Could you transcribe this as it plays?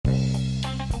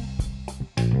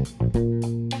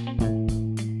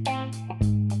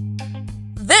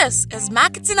This is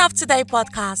Marketing Up Today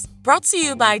podcast brought to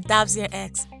you by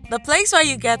DavsierX, the place where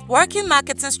you get working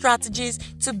marketing strategies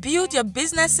to build your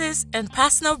businesses and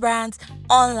personal brands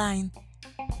online.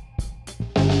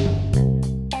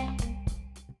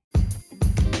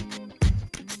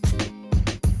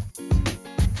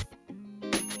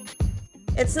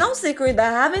 It's no secret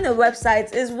that having a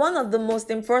website is one of the most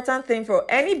important things for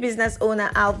any business owner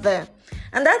out there.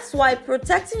 And that's why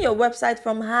protecting your website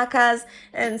from hackers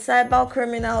and cyber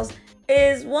criminals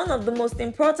is one of the most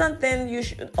important things you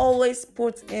should always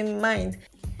put in mind.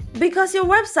 Because your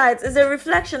website is a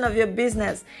reflection of your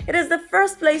business. It is the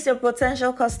first place your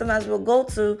potential customers will go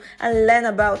to and learn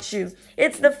about you.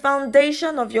 It's the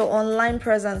foundation of your online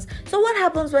presence. So what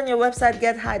happens when your website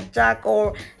gets hijacked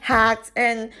or hacked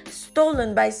and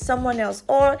stolen by someone else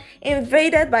or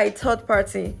invaded by a third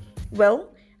party? Well,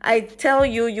 I tell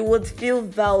you, you would feel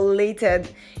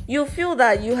violated. You feel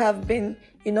that you have been,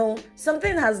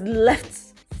 something has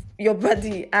left your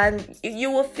body, and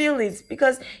you will feel it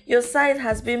because your site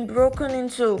has been broken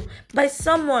into by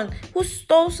someone who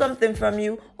stole something from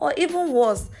you, or even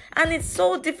worse. And it's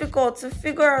so difficult to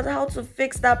figure out how to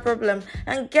fix that problem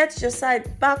and get your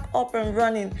site back up and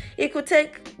running. It could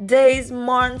take days,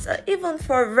 months, or even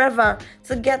forever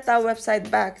to get that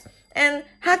website back. And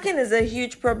hacking is a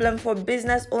huge problem for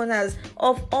business owners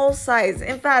of all sizes.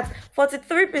 In fact,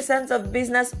 43% of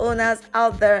business owners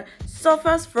out there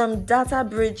suffers from data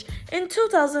breach in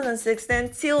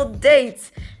 2016 till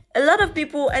date. A lot of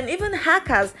people and even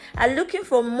hackers are looking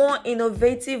for more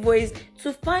innovative ways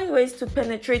to find ways to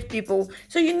penetrate people.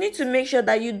 So you need to make sure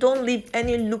that you don't leave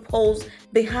any loopholes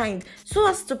behind so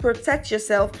as to protect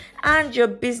yourself and your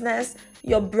business,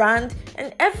 your brand,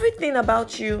 and everything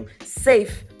about you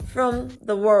safe from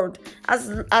the world.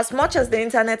 As much as the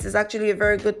internet is actually a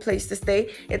very good place to stay,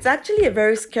 it's actually a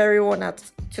very scary one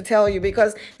to tell you,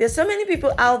 because there's so many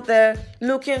people out there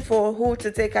looking for who to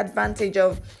take advantage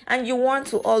of, and you want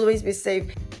to always be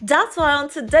safe. That's why on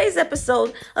today's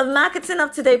episode of Marketing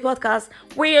Up Today podcast,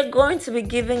 we are going to be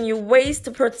giving you ways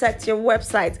to protect your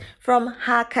website from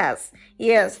hackers.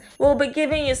 Yes, we'll be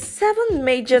giving you 7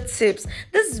 major tips.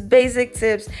 This basic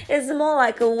tips is more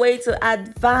like a way to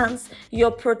advance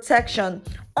your protection.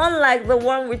 Unlike the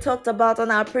one we talked about on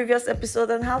our previous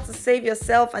episode on how to save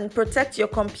yourself and protect your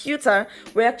computer,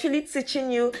 we're actually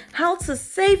teaching you how to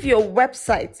save your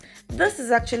website. This is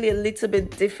actually a little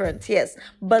bit different, yes,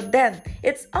 but then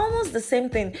it's almost the same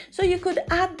thing. So you could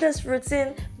add this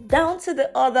routine down to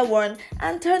the other one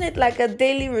and turn it like a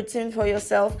daily routine for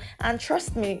yourself, and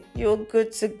trust me, you're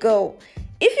good to go.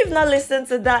 If you've not listened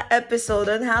to that episode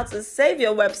on how to save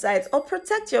your website or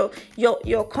protect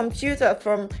your computer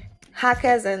from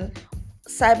hackers and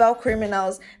cyber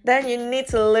criminals, then you need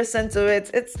to listen to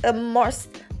it. It's a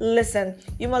must listen.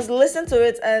 You must listen to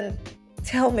it and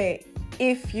tell me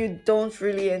if you don't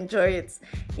really enjoy it.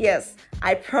 Yes,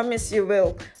 I promise you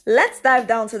will. Let's dive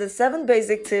down to the 7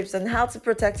 basic tips on how to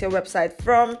protect your website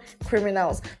from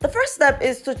criminals. The first step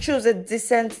is to choose a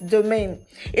decent domain.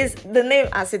 Is the name,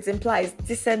 as it implies,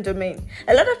 decent domain.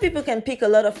 A lot of people can pick a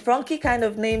lot of funky kind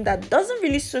of name that doesn't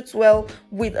really suit well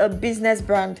with a business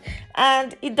brand,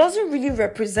 and it doesn't really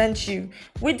represent you.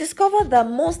 We discovered that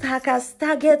most hackers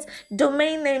target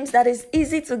domain names that is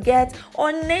easy to get,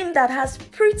 or name that has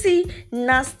pretty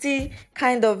nasty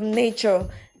kind of nature.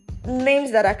 Names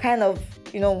that are kind of,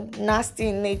 nasty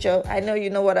in nature. I know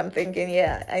you know what I'm thinking.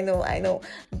 Yeah, I know.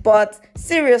 But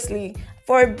seriously,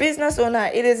 for a business owner,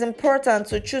 it is important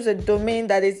to choose a domain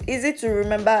that is easy to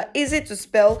remember, easy to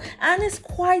spell, and is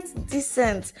quite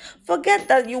decent. Forget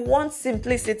that you want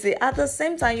simplicity. At the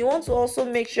same time, you want to also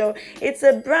make sure it's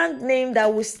a brand name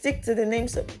that will stick to the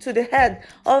names, to the head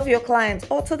of your clients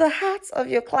or to the hearts of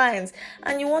your clients.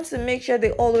 And you want to make sure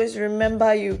they always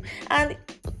remember you. And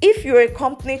if you're a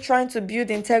company trying to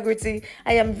build integrity,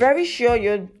 I am very sure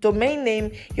your domain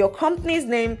name, your company's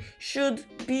name should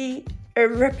be a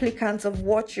replicant of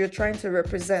what you're trying to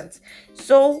represent.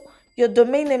 So your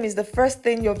domain name is the first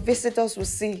thing your visitors will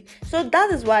see. So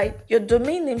that is why your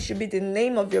domain name should be the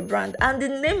name of your brand, and the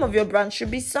name of your brand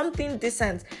should be something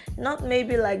decent, not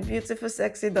maybe like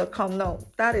beautifulsexy.com. No,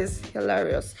 that is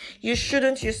hilarious. You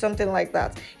shouldn't use something like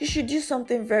that. You should use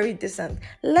something very decent.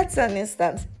 Let's say an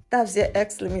instance,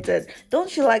 DavsierX Limited.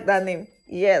 Don't you like that name?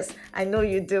 Yes, I know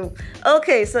you do.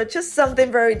 Okay, so just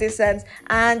something very decent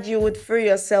and you would free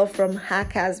yourself from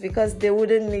hackers because they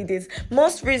wouldn't need it.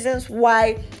 Most reasons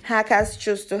why hackers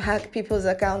choose to hack people's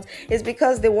accounts is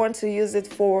because they want to use it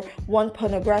for one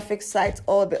pornographic site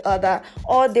or the other,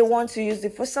 or they want to use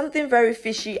it for something very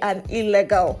fishy and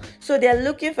illegal. So they're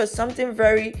looking for something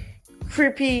very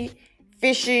creepy,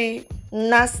 fishy,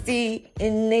 nasty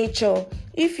in nature.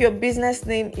 If your business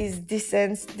name is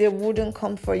decent, they wouldn't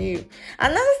come for you.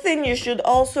 Another thing you should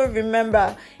also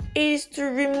remember is to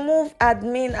remove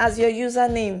admin as your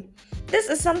username. This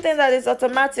is something that is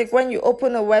automatic when you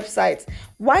open a website.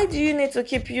 Why do you need to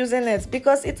keep using it?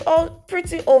 Because it's all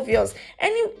pretty obvious.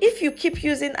 And if you keep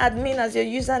using admin as your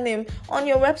username on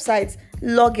your website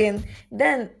login,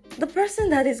 then the person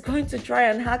that is going to try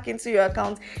and hack into your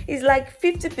account is like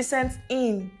 50%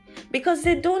 in, because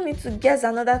they don't need to guess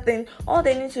another thing. All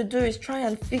they need to do is try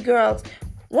and figure out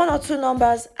one or two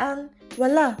numbers, and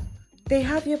voila, they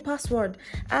have your password.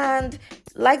 And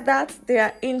like that, they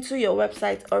are into your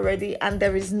website already, and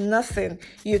there is nothing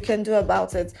you can do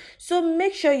about it. So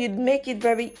make sure you make it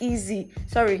very easy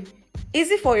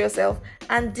for yourself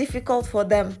and difficult for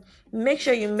them. Make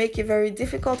sure you make it very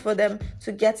difficult for them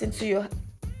to get into your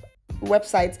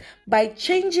website by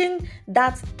changing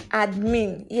that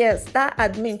admin. Yes, that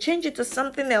admin, change it to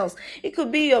something else. It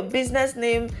could be your business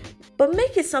name, but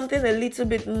make it something a little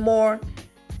bit more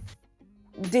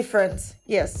different,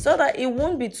 yes, so that it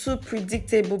won't be too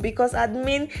predictable, because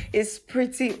admin is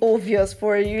pretty obvious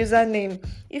for a username.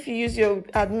 If you use your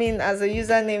admin as a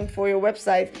username for your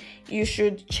website, you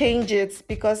should change it,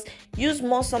 because use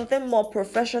something more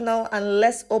professional and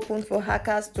less open for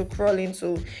hackers to crawl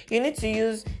into. You need to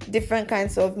use different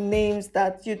kinds of names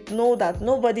that you know that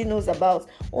nobody knows about,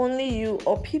 only you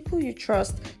or people you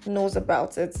trust knows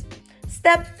about it.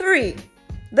 Step 3,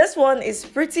 this one is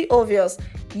pretty obvious.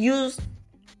 Use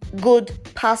good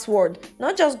password.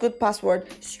 Not just good password,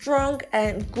 strong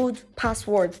and good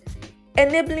password.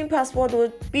 Enabling password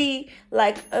would be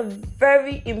like a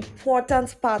very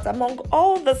important part among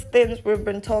all the things we've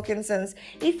been talking since.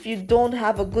 If you don't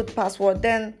have a good password,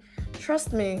 then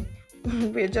trust me,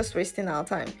 we're just wasting our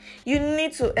time. You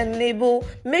need to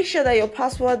make sure that your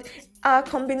password are a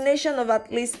combination of at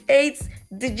least 8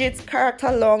 digits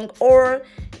character long, or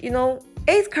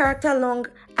 8 character long,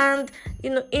 and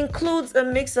includes a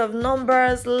mix of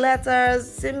numbers, letters,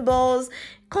 symbols,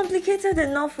 complicated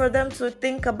enough for them to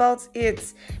think about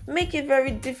it. Make it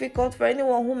very difficult for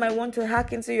anyone who might want to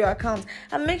hack into your account,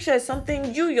 and make sure it's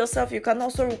something you yourself you can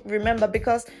also remember,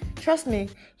 because trust me,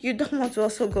 you don't want to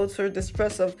also go through the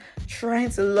stress of trying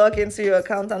to log into your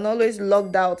account and always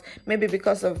logged out, maybe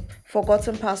because of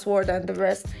forgotten password and the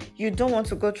rest. You don't want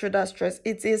to go through that stress.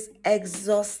 It is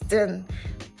exhausting.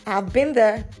 I've been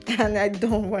there, and I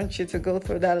don't want you to go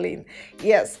through that lane.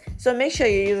 Yes, so make sure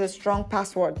you use a strong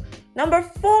password. Number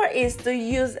 4 is to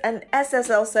use an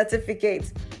SSL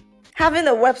certificate. Having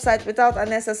a website without an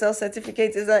SSL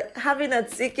certificate is like having a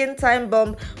ticking time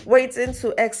bomb waiting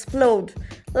to explode.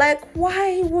 Like,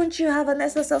 why won't you have an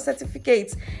SSL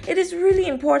certificate? It is really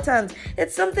important.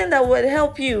 It's something that will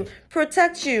help you,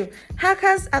 protect you.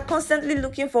 Hackers are constantly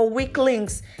looking for weak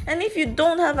links, and if you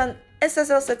don't have an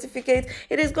SSL certificate,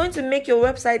 it is going to make your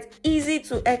website easy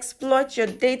to exploit your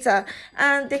data,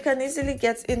 and they can easily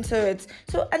get into it.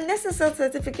 So an SSL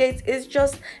certificate is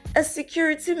just a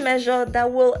security measure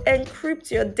that will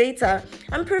encrypt your data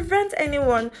and prevent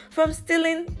anyone from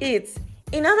stealing it.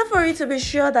 In order for you to be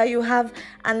sure that you have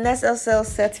an SSL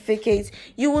certificate,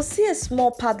 you will see a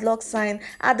small padlock sign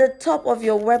at the top of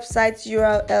your website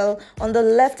URL on the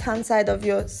left-hand side of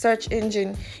your search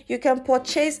engine. You can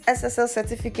purchase SSL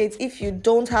certificates if you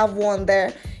don't have one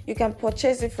there. You can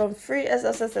purchase it from free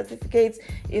SSL certificates.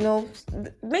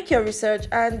 Make your research,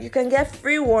 and you can get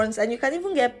free ones, and you can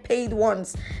even get paid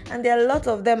ones. And there are a lot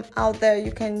of them out there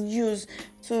you can use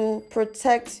to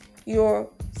protect your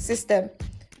system.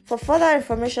 For further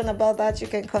information about that, you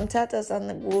can contact us,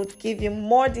 and we'll give you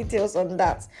more details on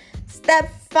that.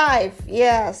 Step 5,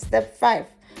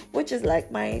 which is like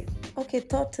my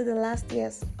third to the last.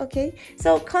 Yes, okay.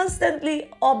 So constantly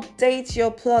update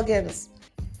your plugins.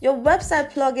 Your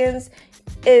website plugins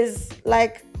is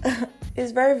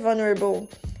is very vulnerable.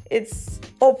 It's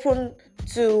open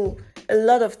to a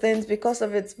lot of things because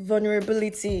of its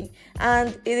vulnerability, and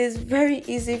it is very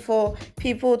easy for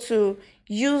people to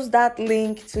use that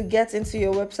link to get into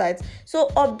your website. So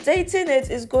updating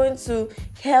it is going to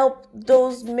help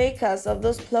those makers of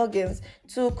those plugins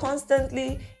to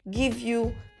constantly give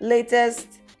you latest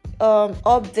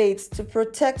updates to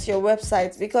protect your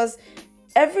website, because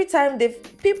every time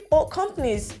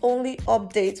companies only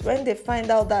update when they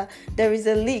find out that there is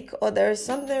a leak or there is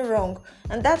something wrong,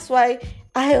 and that's why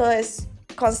iOS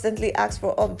constantly ask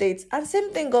for updates. And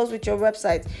same thing goes with your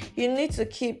website. You need to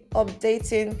keep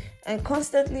updating and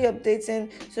constantly updating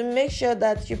to make sure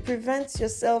that you prevent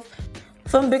yourself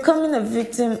From becoming a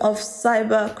victim of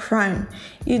cyber crime,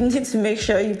 you need to make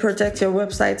sure you protect your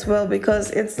website well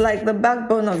because it's like the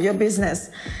backbone of your business.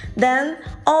 Then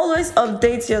always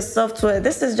update your software.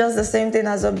 This is just the same thing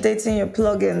as updating your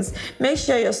plugins. Make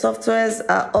sure your softwares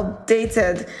are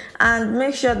updated and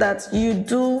make sure that you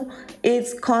do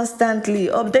it constantly.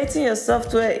 Updating your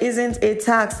software isn't a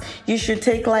task you should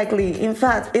take lightly. In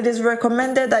fact, it is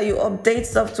recommended that you update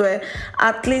software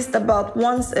at least about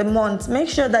once a month. Make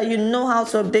sure that you know how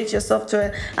to update your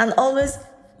software and always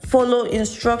follow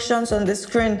instructions on the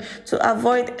screen to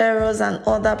avoid errors and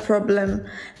other problems.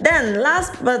 Then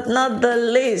last but not the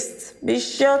least, be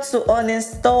sure to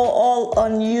uninstall all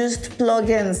unused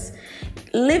plugins.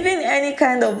 Leaving any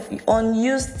kind of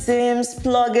unused themes,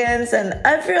 plugins, and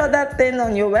every other thing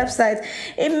on your website,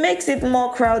 it makes it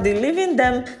more crowded. Leaving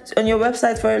them on your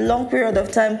website for a long period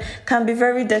of time can be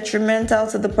very detrimental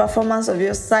to the performance of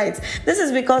your site. This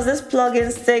is because these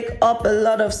plugins take up a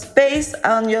lot of space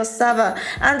on your server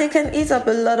and they can eat up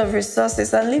a lot of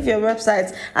resources and leave your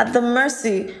website at the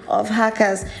mercy of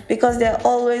hackers because they're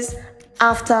always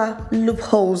after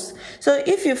loopholes. So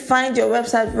if you find your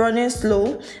website running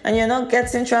slow and you're not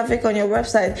getting traffic on your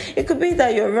website, it could be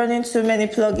that you're running too many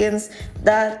plugins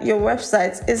that your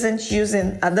website isn't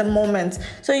using at the moment.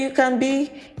 So you can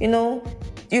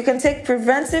you can take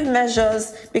preventive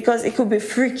measures because it could be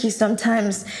freaky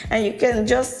sometimes, and you can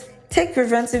just take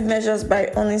preventive measures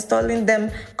by uninstalling them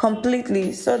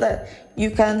completely so that you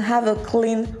can have a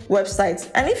clean website.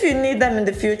 And if you need them in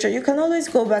the future, you can always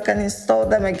go back and install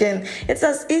them again. It's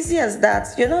as easy as that.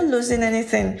 You're not losing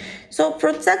anything. So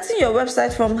protecting your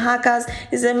website from hackers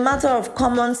is a matter of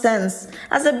common sense.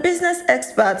 As a business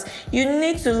expert, you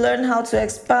need to learn how to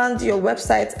expand your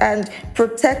website and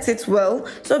protect it well.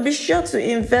 So be sure to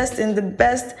invest in the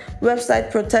best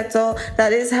website protector,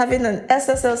 that is having an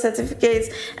SSL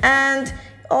certificate, and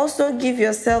also give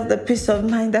yourself the peace of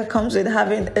mind that comes with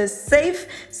having a safe,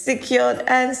 secured,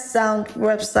 and sound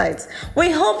website.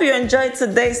 We hope you enjoyed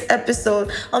today's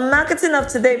episode on Marketing of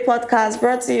Today podcast,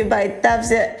 brought to you by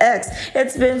Davzia X.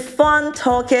 It's been fun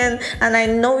talking, and I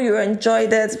know you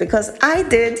enjoyed it because I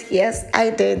did. Yes, I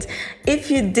did.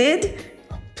 If you did,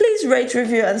 please rate,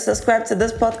 review, and subscribe to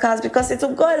this podcast because it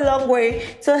will go a long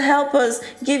way to help us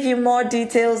give you more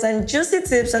details and juicy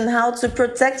tips on how to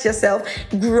protect yourself,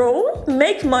 grow,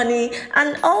 make money,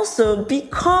 and also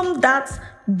become that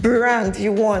brand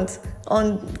you want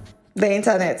on the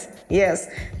internet. Yes,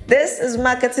 this is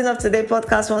Marketing of Today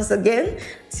podcast once again.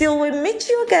 Till we meet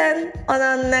you again on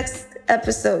our next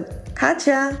episode. Catch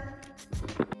ya.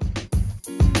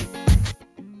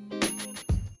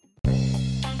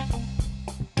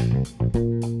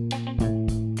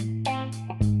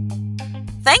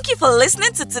 Thank you for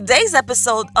listening to today's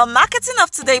episode of Marketing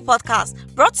of Today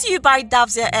podcast, brought to you by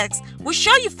Davzia X. We're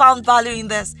sure you found value in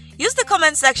this. Use the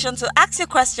comment section to ask your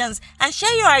questions and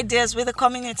share your ideas with the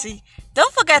community.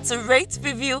 Don't forget to rate,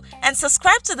 review, and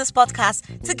subscribe to this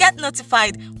podcast to get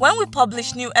notified when we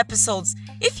publish new episodes.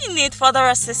 If you need further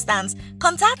assistance,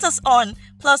 contact us on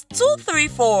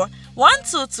 +234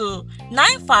 122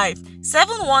 95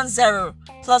 710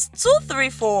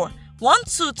 +234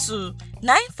 122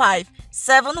 95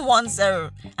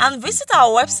 710 and visit our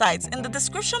website in the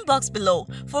description box below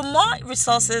for more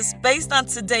resources based on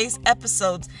today's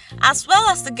episodes, as well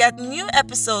as to get new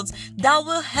episodes that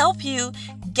will help you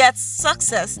get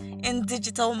success in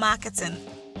digital marketing.